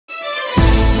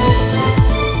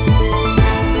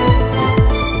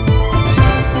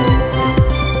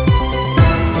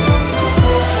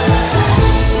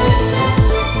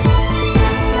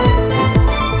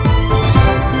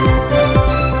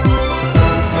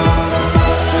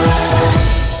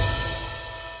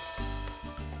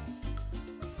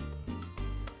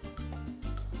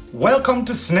Welcome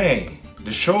to SNAY,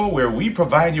 the show where we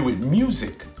provide you with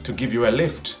music to give you a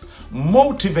lift,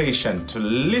 motivation to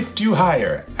lift you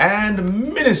higher,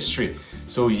 and ministry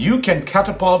so you can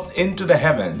catapult into the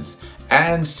heavens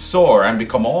and soar and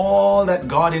become all that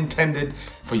God intended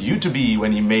for you to be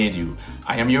when He made you.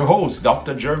 I am your host,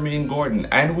 Dr. Jermaine Gordon,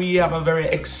 and we have a very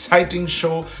exciting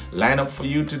show lined up for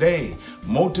you today.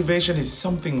 Motivation is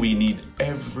something we need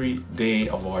every day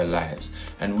of our lives,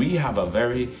 and we have a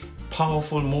very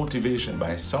powerful motivation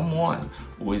by someone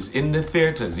who is in the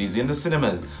theaters, he's in the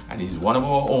cinemas, and he's one of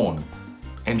our own.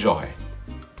 Enjoy.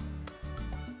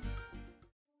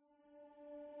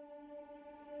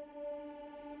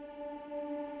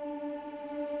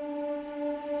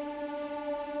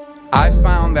 I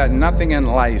found that nothing in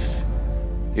life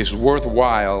is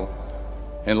worthwhile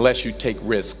unless you take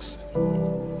risks.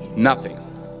 Nothing.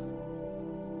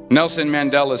 Nelson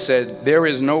Mandela said, "There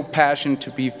is no passion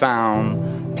to be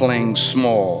found playing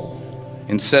small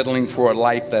and settling for a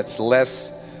life that's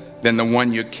less than the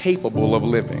one you're capable of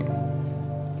living."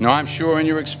 Now, I'm sure in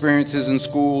your experiences in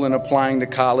school and applying to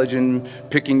college and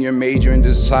picking your major and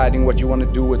deciding what you want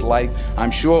to do with life,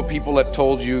 I'm sure people have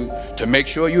told you to make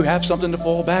sure you have something to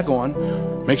fall back on.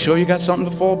 Make sure you got something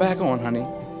to fall back on, honey.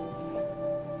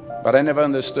 But I never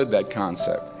understood that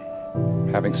concept,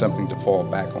 having something to fall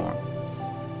back on.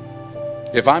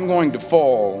 If I'm going to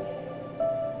fall,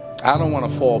 I don't want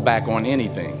to fall back on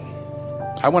anything.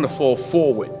 I want to fall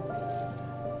forward.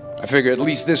 I figure at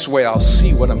least this way I'll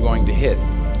see what I'm going to hit.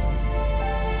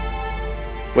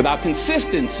 Without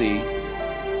consistency,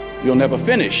 you'll never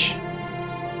finish.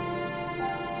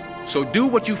 So do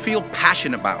what you feel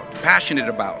passionate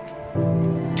about.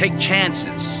 Take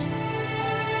chances.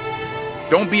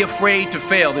 Don't be afraid to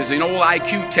fail. There's an old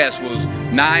IQ test, was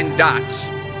 9 dots,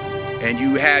 and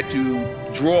you had to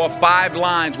draw 5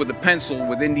 lines with a pencil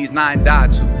within these 9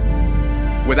 dots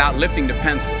without lifting the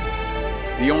pencil.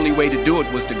 The only way to do it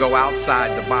was to go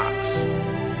outside the box.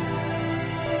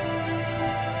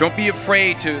 Don't be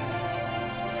afraid to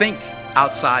think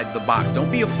outside the box.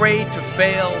 Don't be afraid to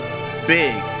fail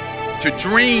big, to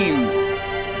dream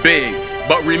big.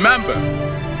 But remember,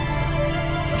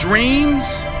 dreams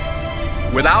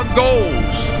without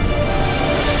goals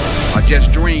are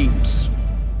just dreams.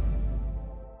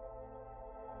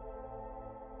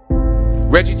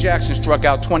 Reggie Jackson struck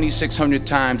out 2,600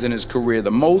 times in his career, the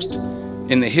most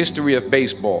in the history of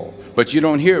baseball. But you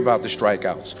don't hear about the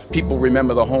strikeouts. People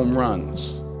remember the home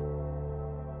runs.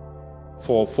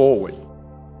 Fall forward.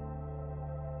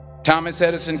 Thomas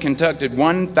Edison conducted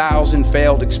 1,000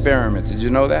 failed experiments. Did you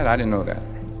know that? I didn't know that.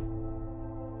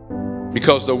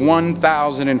 Because the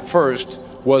 1,001st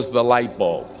was the light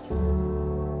bulb.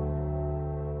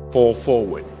 Fall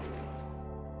forward.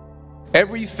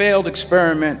 Every failed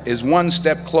experiment is one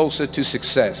step closer to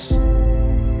success.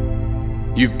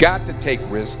 You've got to take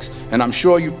risks, and I'm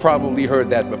sure you've probably heard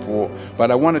that before,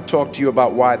 but I want to talk to you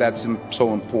about why that's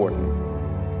so important.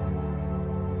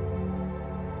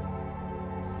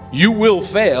 You will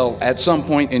fail at some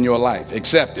point in your life.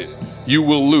 Accept it. You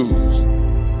will lose.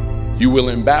 You will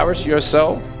embarrass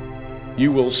yourself.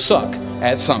 You will suck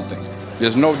at something.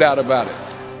 There's no doubt about it.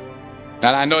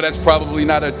 And I know that's probably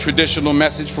not a traditional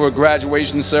message for a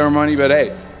graduation ceremony, but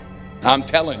hey, I'm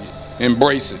telling you,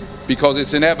 embrace it, because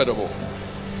it's inevitable.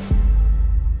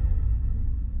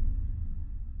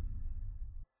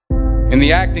 In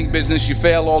the acting business, you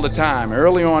fail all the time.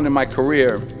 Early on in my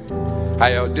career,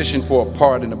 I auditioned for a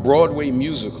part in a Broadway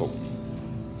musical.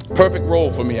 Perfect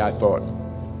role for me, I thought,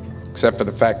 except for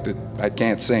the fact that I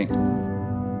can't sing.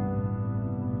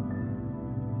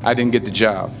 I didn't get the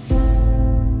job.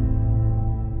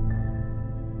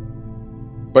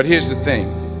 But here's the thing.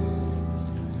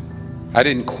 I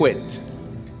didn't quit.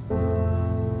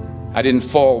 I didn't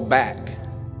fall back.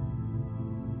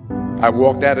 I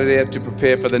walked out of there to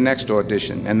prepare for the next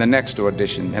audition, and the next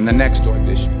audition, and the next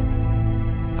audition.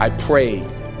 I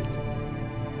prayed.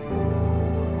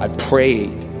 I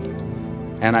prayed.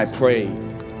 And I prayed.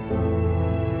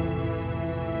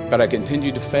 But I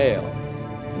continued to fail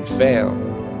and fail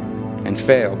and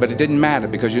fail. But it didn't matter,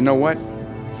 because you know what?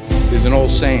 There's an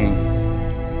old saying,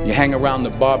 you hang around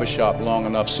the barbershop long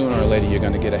enough, sooner or later you're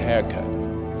going to get a haircut.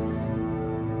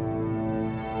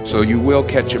 So you will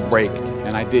catch a break,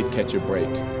 and I did catch a break.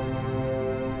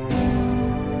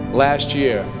 Last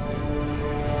year,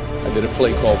 I did a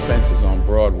play called Fences on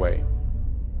Broadway.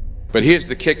 But here's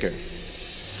the kicker.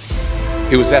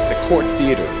 It was at the Court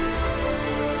Theater.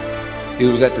 It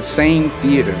was at the same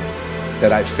theater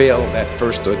that I failed that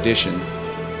first audition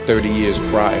 30 years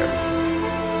prior.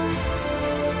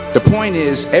 The point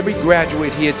is, every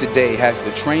graduate here today has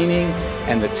the training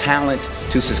and the talent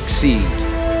to succeed.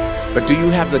 but do you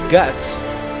have the guts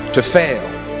to fail?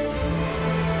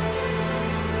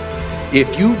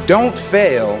 If you don't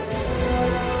fail,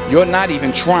 you're not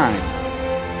even trying.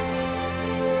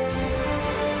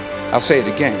 I'll say it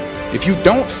again. If you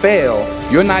don't fail,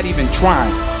 you're not even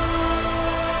trying.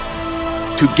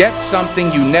 To get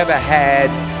something you never had,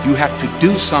 you have to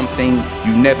do something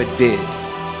you never did.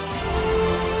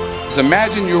 Just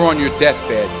imagine you're on your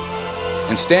deathbed,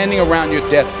 and standing around your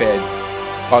deathbed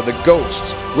are the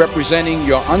ghosts representing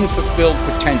your unfulfilled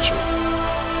potential.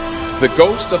 The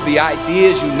ghost of the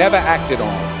ideas you never acted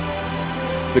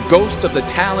on. The ghost of the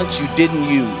talents you didn't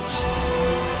use.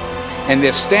 And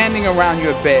they're standing around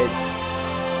your bed,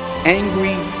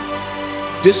 angry,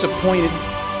 disappointed,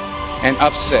 and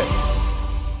upset.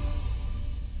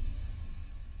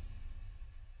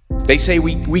 They say,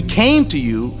 we came to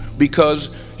you because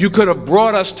you could have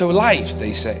brought us to life,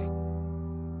 they say.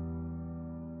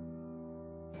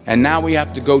 And now we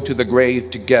have to go to the grave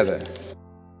together.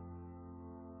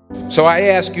 So I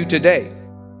ask you today,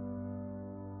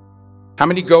 how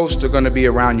many ghosts are going to be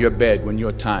around your bed when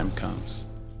your time comes?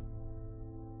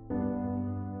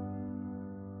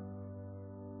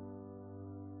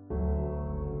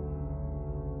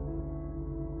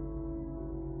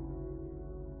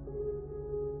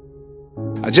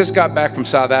 I just got back from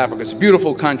South Africa. It's a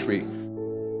beautiful country,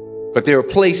 but there are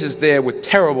places there with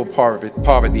terrible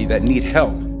poverty that need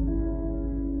help.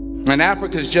 And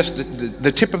Africa is just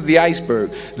the tip of the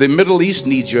iceberg. The Middle East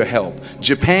needs your help.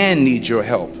 Japan needs your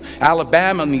help.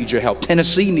 Alabama needs your help.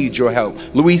 Tennessee needs your help.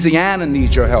 Louisiana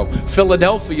needs your help.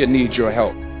 Philadelphia needs your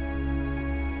help.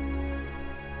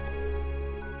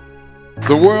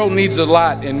 The world needs a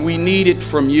lot, and we need it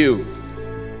from you.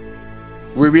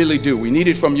 We really do. We need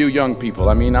it from you young people.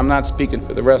 I mean, I'm not speaking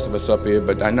for the rest of us up here,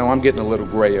 but I know I'm getting a little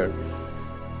grayer.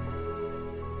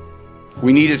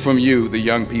 We need it from you, the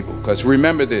young people, because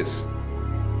remember this.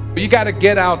 You got to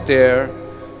get out there.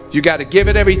 You got to give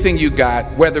it everything you got,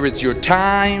 whether it's your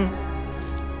time,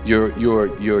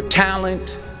 your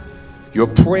talent, your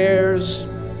prayers,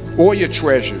 or your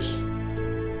treasures.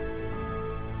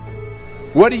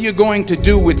 What are you going to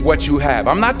do with what you have?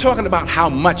 I'm not talking about how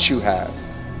much you have.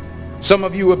 Some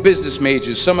of you are business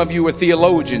majors, some of you are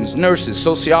theologians, nurses,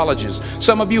 sociologists.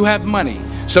 Some of you have money,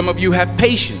 some of you have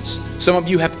patience, some of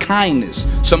you have kindness,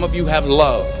 some of you have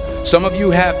love, some of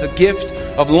you have the gift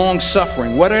of long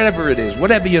suffering. Whatever it is,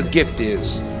 whatever your gift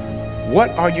is, what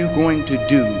are you going to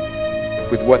do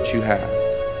with what you have?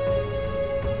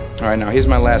 All right, now here's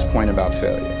my last point about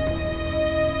failure.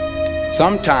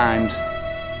 Sometimes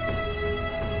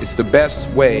it's the best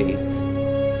way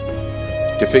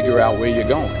to figure out where you're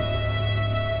going.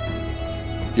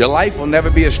 Your life will never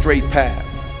be a straight path.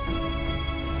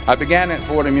 I began at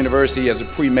Fordham University as a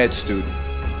pre-med student.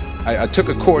 I took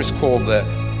a course called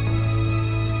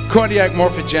cardiac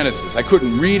morphogenesis. I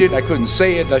couldn't read it, I couldn't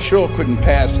say it, I sure couldn't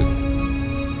pass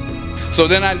it. So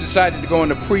then I decided to go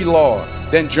into pre-law,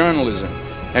 then journalism.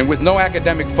 And with no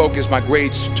academic focus, my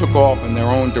grades took off in their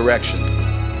own direction.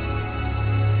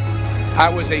 I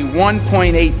was a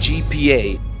 1.8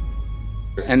 GPA.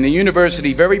 And the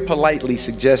university very politely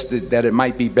suggested that it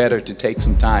might be better to take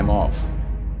some time off.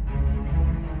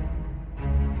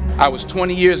 I was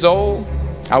 20 years old.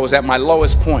 I was at my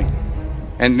lowest point.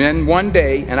 And then one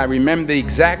day, and I remember the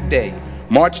exact day,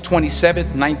 March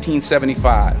 27th,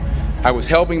 1975, I was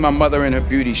helping my mother in her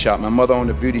beauty shop. My mother owned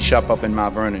a beauty shop up in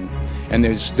Mount Vernon. And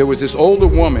there was this older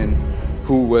woman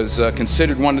who was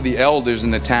considered one of the elders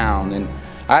in the town. And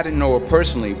I didn't know her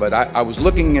personally, but I was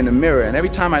looking in the mirror, and every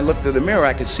time I looked at the mirror,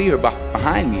 I could see her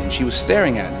behind me, and she was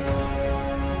staring at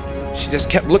me. She just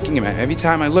kept looking at me. Every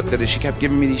time I looked at her, she kept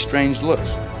giving me these strange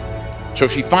looks. So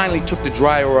she finally took the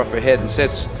dryer off her head and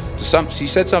she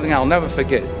said something I'll never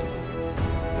forget.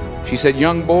 She said,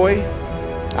 "Young boy,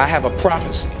 I have a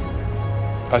prophecy,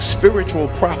 a spiritual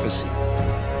prophecy."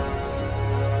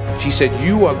 She said,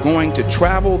 "You are going to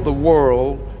travel the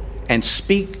world and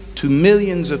speak to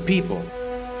millions of people."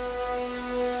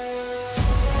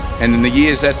 And in the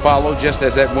years that followed, just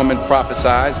as that woman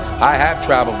prophesied, I have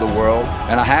traveled the world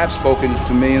and I have spoken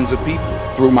to millions of people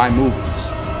through my movies.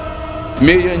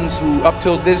 Millions who up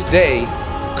till this day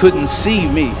couldn't see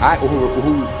me,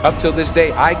 who up till this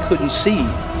day I couldn't see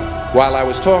while I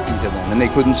was talking to them, and they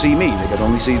couldn't see me, they could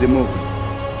only see the movie.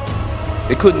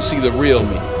 They couldn't see the real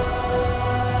me.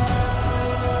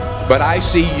 But I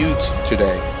see you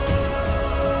today,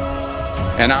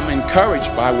 and I'm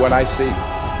encouraged by what I see.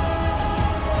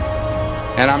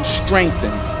 And I'm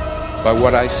strengthened by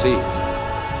what I see.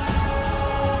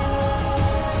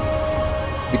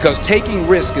 Because taking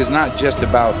risk is not just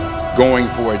about going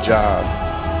for a job.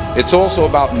 It's also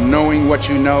about knowing what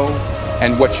you know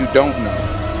and what you don't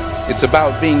know. It's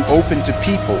about being open to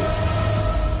people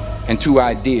and to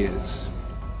ideas.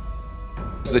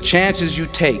 The chances you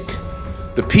take,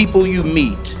 the people you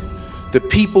meet, the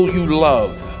people you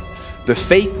love, the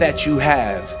faith that you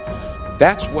have,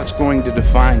 that's what's going to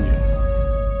define you.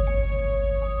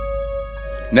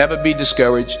 Never be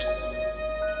discouraged.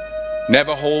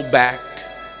 Never hold back.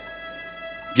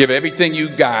 Give everything you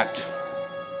got.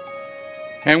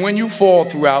 And when you fall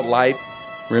throughout life,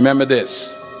 remember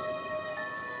this: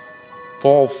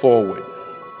 fall forward.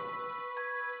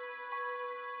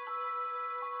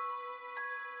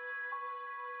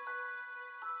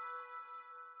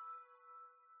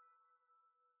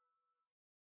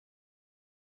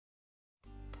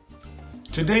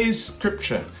 Today's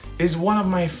scripture is one of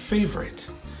my favorite.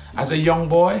 As a young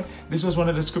boy, this was one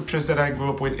of the scriptures that I grew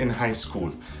up with in high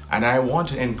school. And I want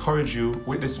to encourage you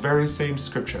with this very same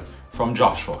scripture from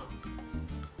Joshua.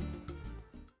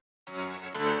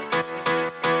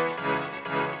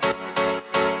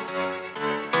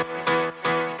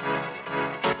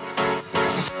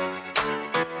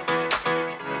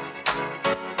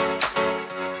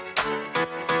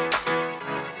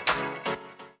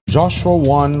 Joshua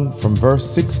 1 from verse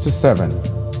 6 to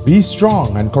 7. Be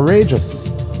strong and courageous,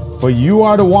 for you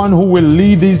are the one who will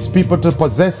lead these people to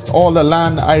possess all the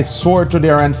land I swore to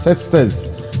their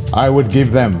ancestors I would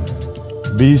give them.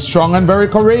 Be strong and very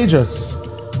courageous.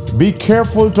 Be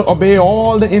careful to obey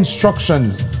all the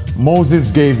instructions Moses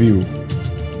gave you.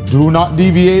 Do not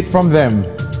deviate from them,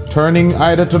 turning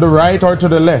either to the right or to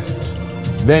the left.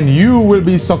 Then you will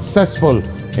be successful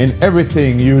in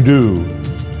everything you do.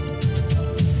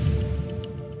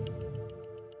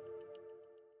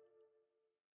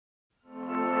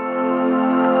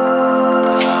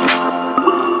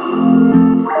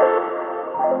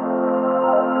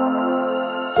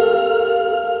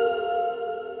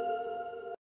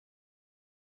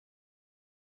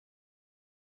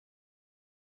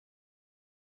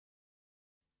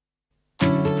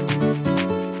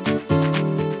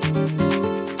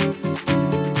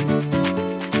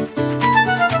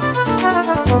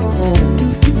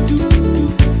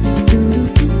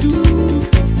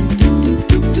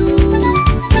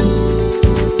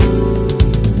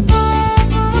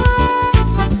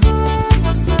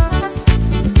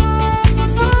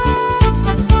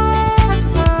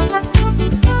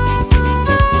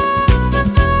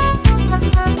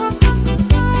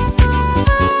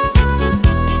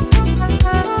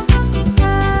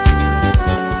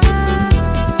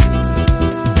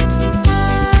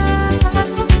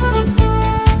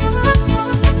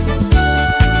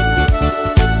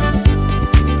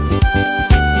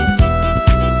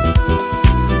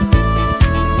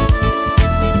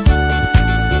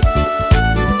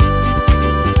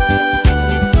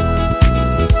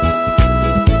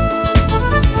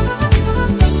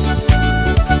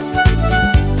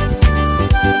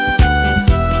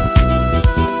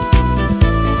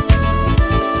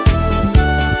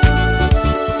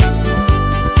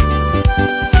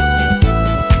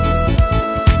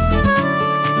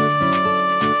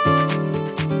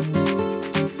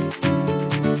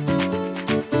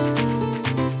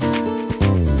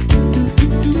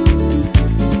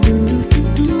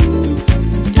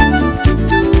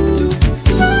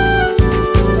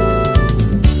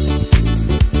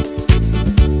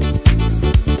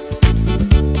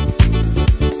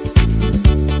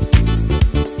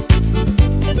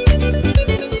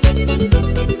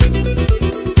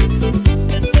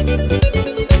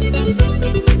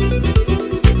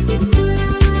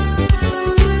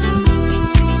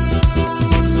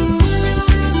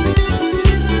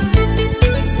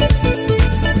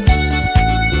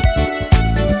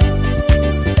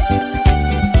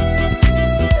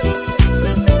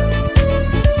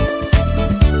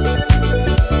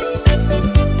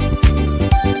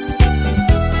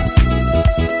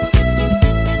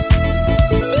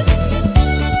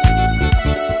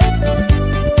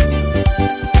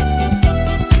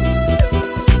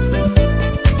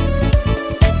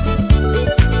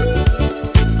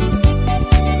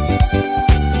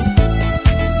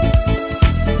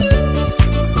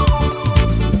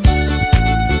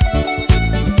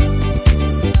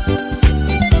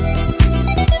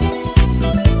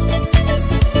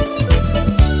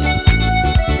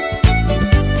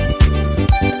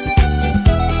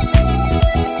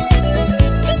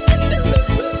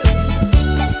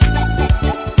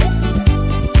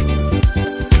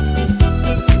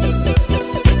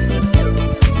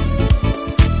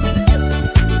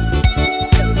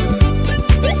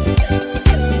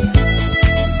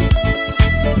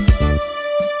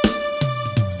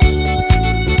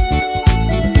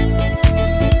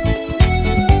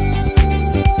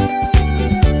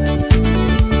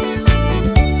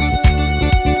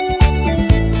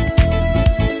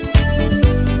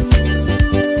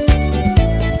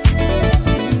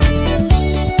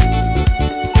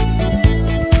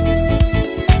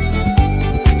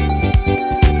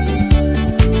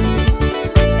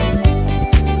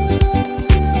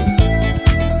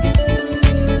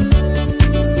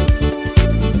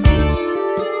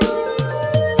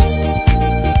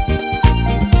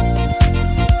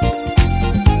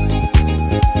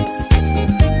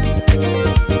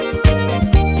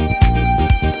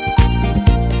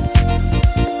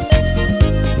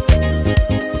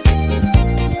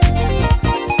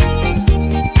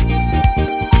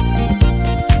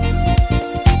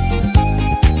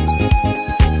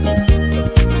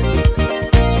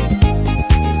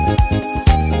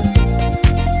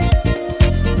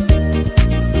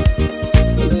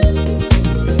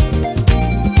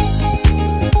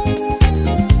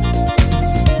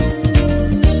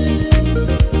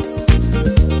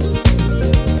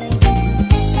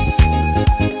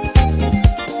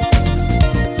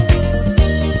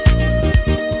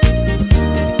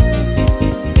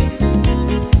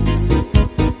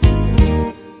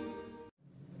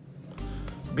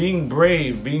 being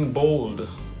brave, being bold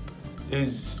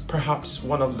is perhaps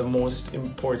one of the most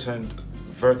important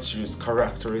virtues,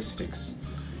 characteristics.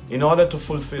 In order to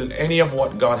fulfill any of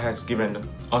what God has given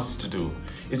us to do,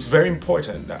 it's very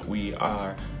important that we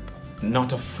are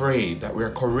not afraid, that we are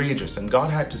courageous. And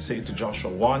God had to say to Joshua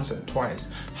once and twice,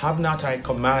 have not I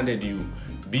commanded you,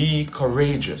 be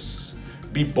courageous,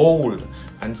 be bold.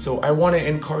 And so I want to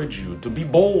encourage you to be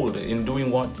bold in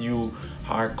doing what you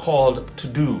are called to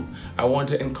do. I want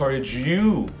to encourage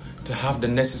you to have the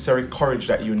necessary courage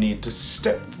that you need to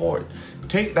step forward.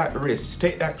 Take that risk,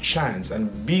 take that chance,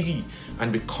 and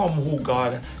become who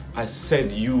God has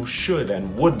said you should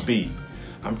and would be.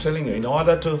 I'm telling you, in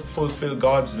order to fulfill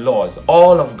God's laws,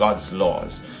 all of God's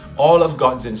laws, all of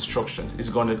God's instructions, is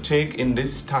going to take, in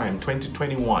this time,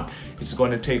 2021, it's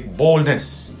going to take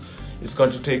boldness. It's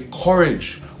going to take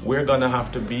courage. We're going to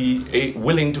have to be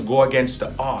willing to go against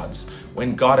the odds.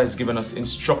 When God has given us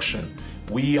instruction,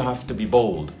 we have to be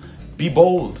bold. Be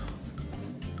bold.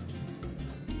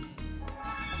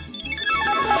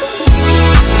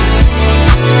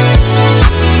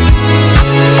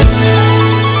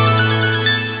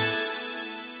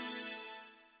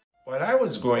 While I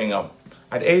was growing up,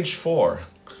 at age 4,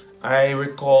 I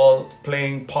recall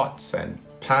playing pots and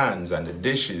pans and the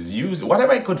dishes, use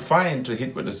whatever I could find to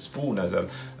hit with a spoon as a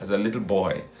little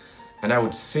boy. And I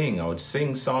would sing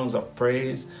songs of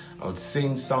praise. I would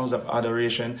sing songs of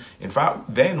adoration. In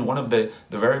fact, then one of the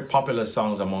very popular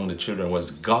songs among the children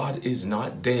was, God is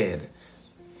not dead,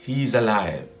 He's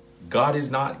alive. God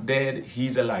is not dead,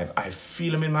 He's alive. I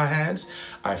feel Him in my hands.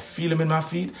 I feel Him in my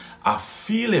feet. I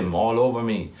feel Him all over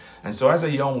me. And so as a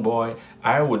young boy,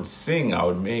 I would sing. I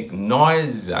would make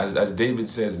noise. As David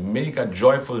says, make a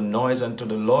joyful noise unto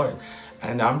the Lord.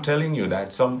 And I'm telling you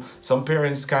that some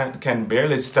parents can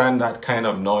barely stand that kind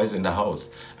of noise in the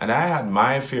house. And I had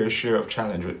my fair share of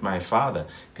challenge with my father,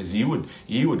 because he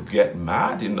would get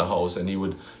mad in the house, and he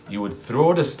would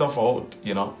throw the stuff out,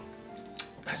 you know,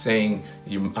 saying,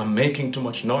 I'm making too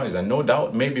much noise. And no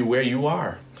doubt, maybe where you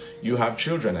are, you have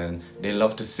children and they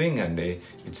love to sing, and it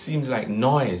seems like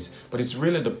noise, but it's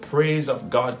really the praise of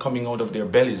God coming out of their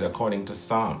bellies, according to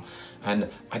Psalm. And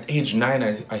at age 9,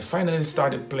 I finally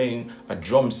started playing a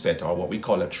drum set, or what we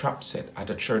call a trap set, at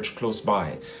a church close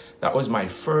by. That was my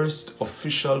first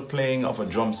official playing of a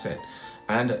drum set.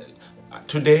 And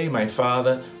today my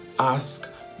father asked,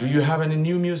 do you have any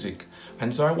new music?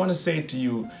 And so I want to say to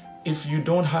you, if you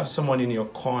don't have someone in your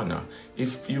corner,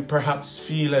 if you perhaps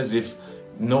feel as if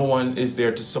no one is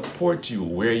there to support you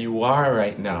where you are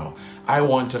right now, I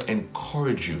want to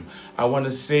encourage you. I want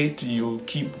to say to you,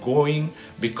 keep going,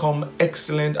 become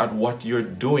excellent at what you're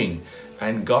doing.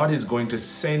 And God is going to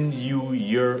send you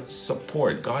your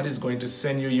support. God is going to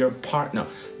send you your partner.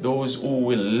 Those who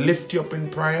will lift you up in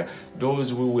prayer. Those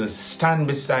who will stand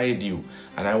beside you.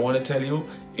 And I want to tell you,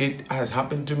 it has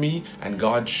happened to me, and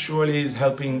God surely is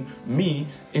helping me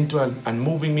and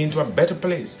moving me into a better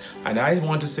place. And I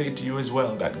want to say to you as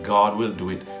well that God will do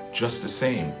it just the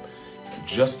same.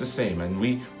 Just the same. And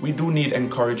we do need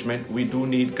encouragement, we do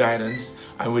need guidance,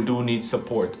 and we do need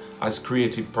support as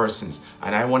creative persons.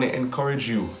 And I want to encourage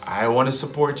you, I want to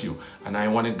support you, and I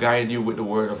want to guide you with the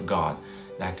word of God,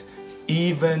 that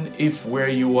even if where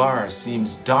you are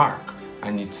seems dark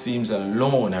and it seems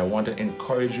alone, I want to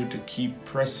encourage you to keep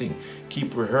pressing,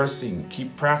 keep rehearsing,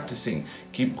 keep practicing,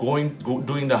 keep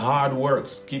doing the hard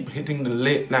works, keep hitting the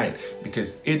late night,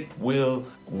 because it will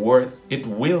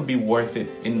be worth it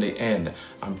in the end.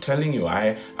 I'm telling you,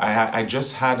 I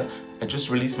just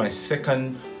released my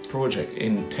second project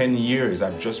in 10 years.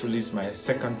 I've just released my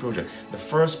second project. The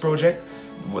first project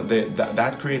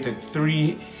that created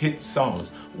 3 hit songs,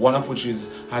 one of which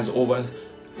has over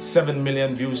 7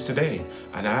 million views today.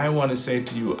 And I want to say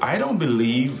to you, I don't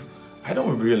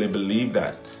really believe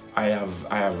that I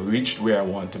have reached where I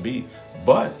want to be,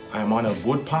 but I'm on a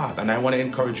good path. And I want to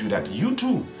encourage you that you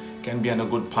too can be on a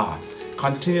good path.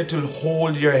 Continue to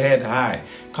hold your head high.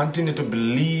 Continue to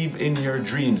believe in your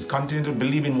dreams. Continue to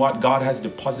believe in what God has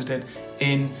deposited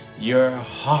in your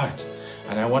heart.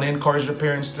 And I want to encourage the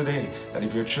parents today that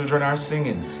if your children are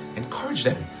singing, encourage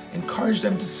them. Encourage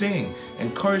them to sing.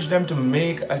 Encourage them to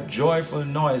make a joyful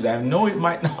noise. I know it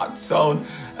might not sound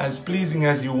as pleasing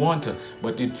as you want to,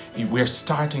 but we're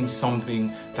starting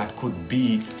something that could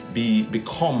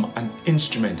become an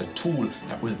instrument, a tool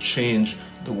that will change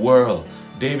the world.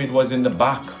 David was in the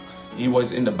back. He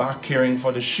was in the back caring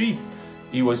for the sheep.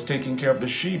 He was taking care of the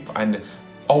sheep, and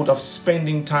out of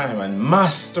spending time and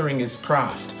mastering his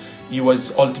craft, he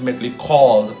was ultimately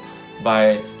called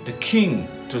by the king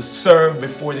to serve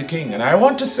before the King. And I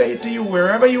want to say to you,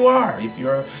 wherever you are, if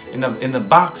you're in the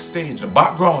backstage, the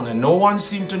background, and no one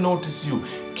seems to notice you,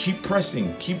 keep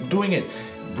pressing, keep doing it.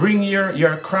 Bring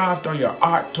your craft or your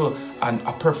art to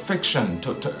a perfection,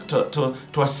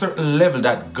 to a certain level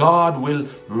that God will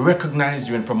recognize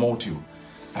you and promote you.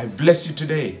 I bless you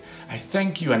today. I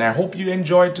thank you, and I hope you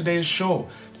enjoyed today's show.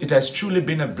 It has truly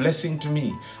been a blessing to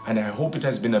me, and I hope it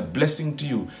has been a blessing to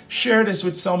you. Share this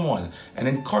with someone and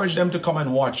encourage them to come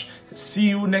and watch. See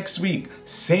you next week,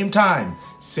 same time,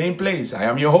 same place. I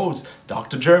am your host,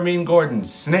 Dr. Jermaine Gordon,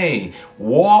 SNAY.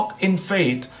 Walk in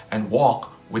faith and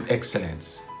walk with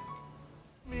excellence.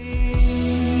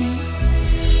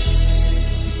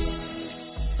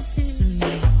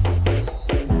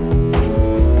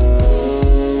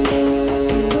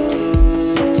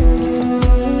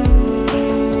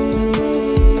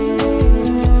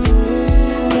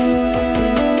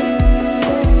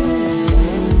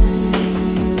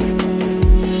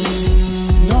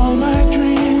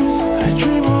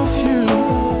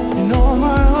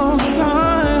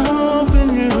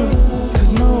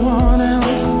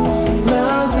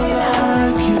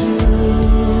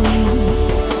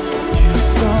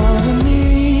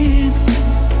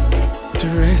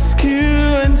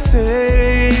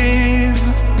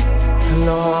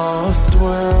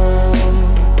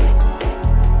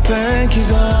 Thank you,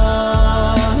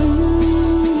 God.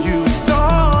 You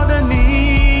saw the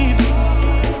need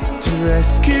to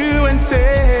rescue and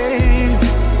save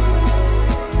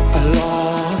a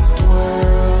lost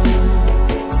world.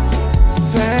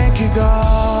 Thank you,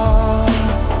 God.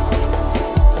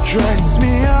 Dress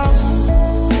me up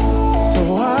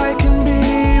so I can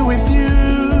be with you.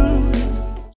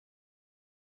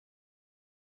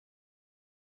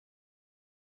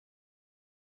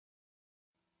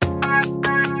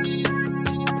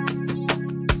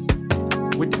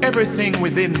 With everything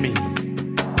within me,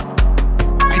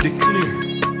 I declare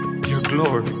your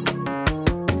glory.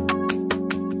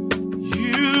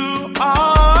 You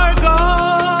are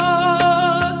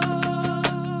God,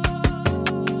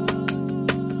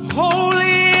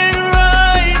 holy and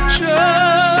righteous.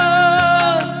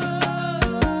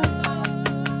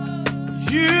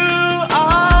 You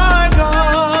are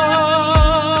God.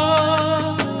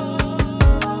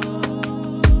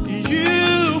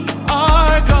 You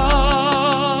are God.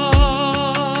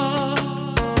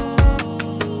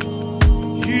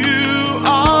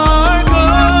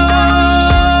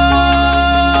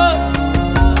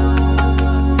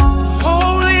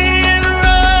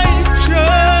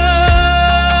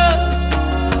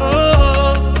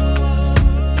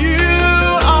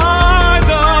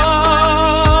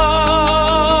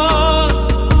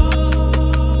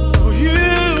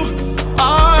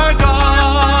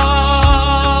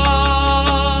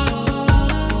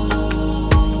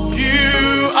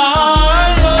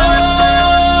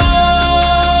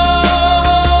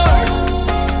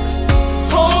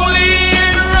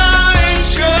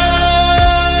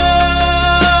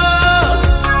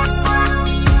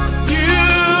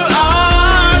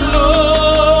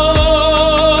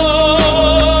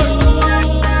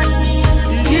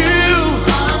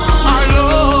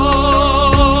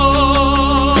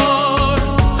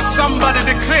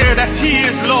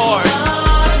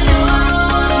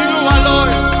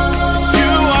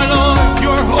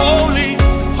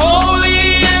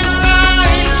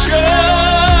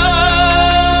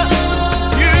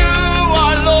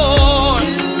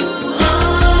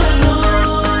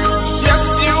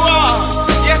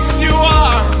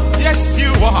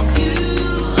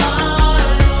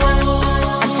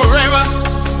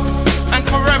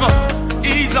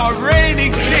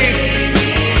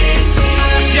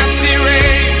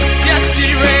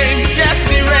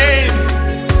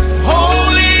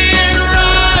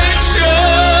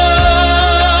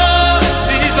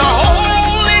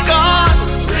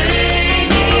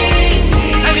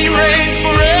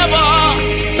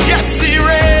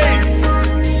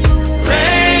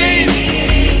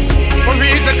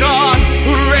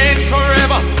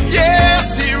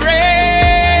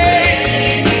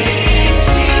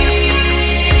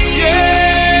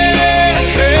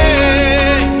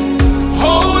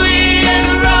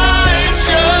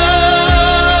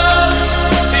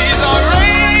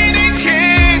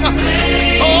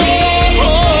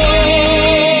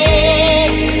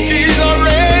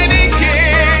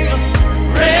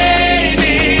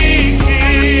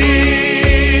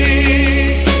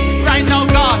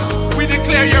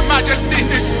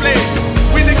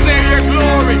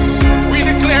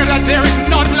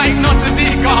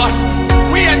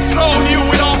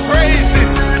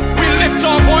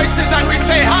 And we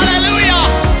say hallelujah,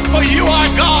 for you are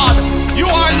God, you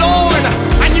are Lord,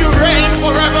 and you reign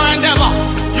forever and ever.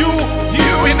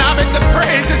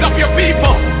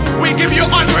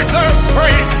 serve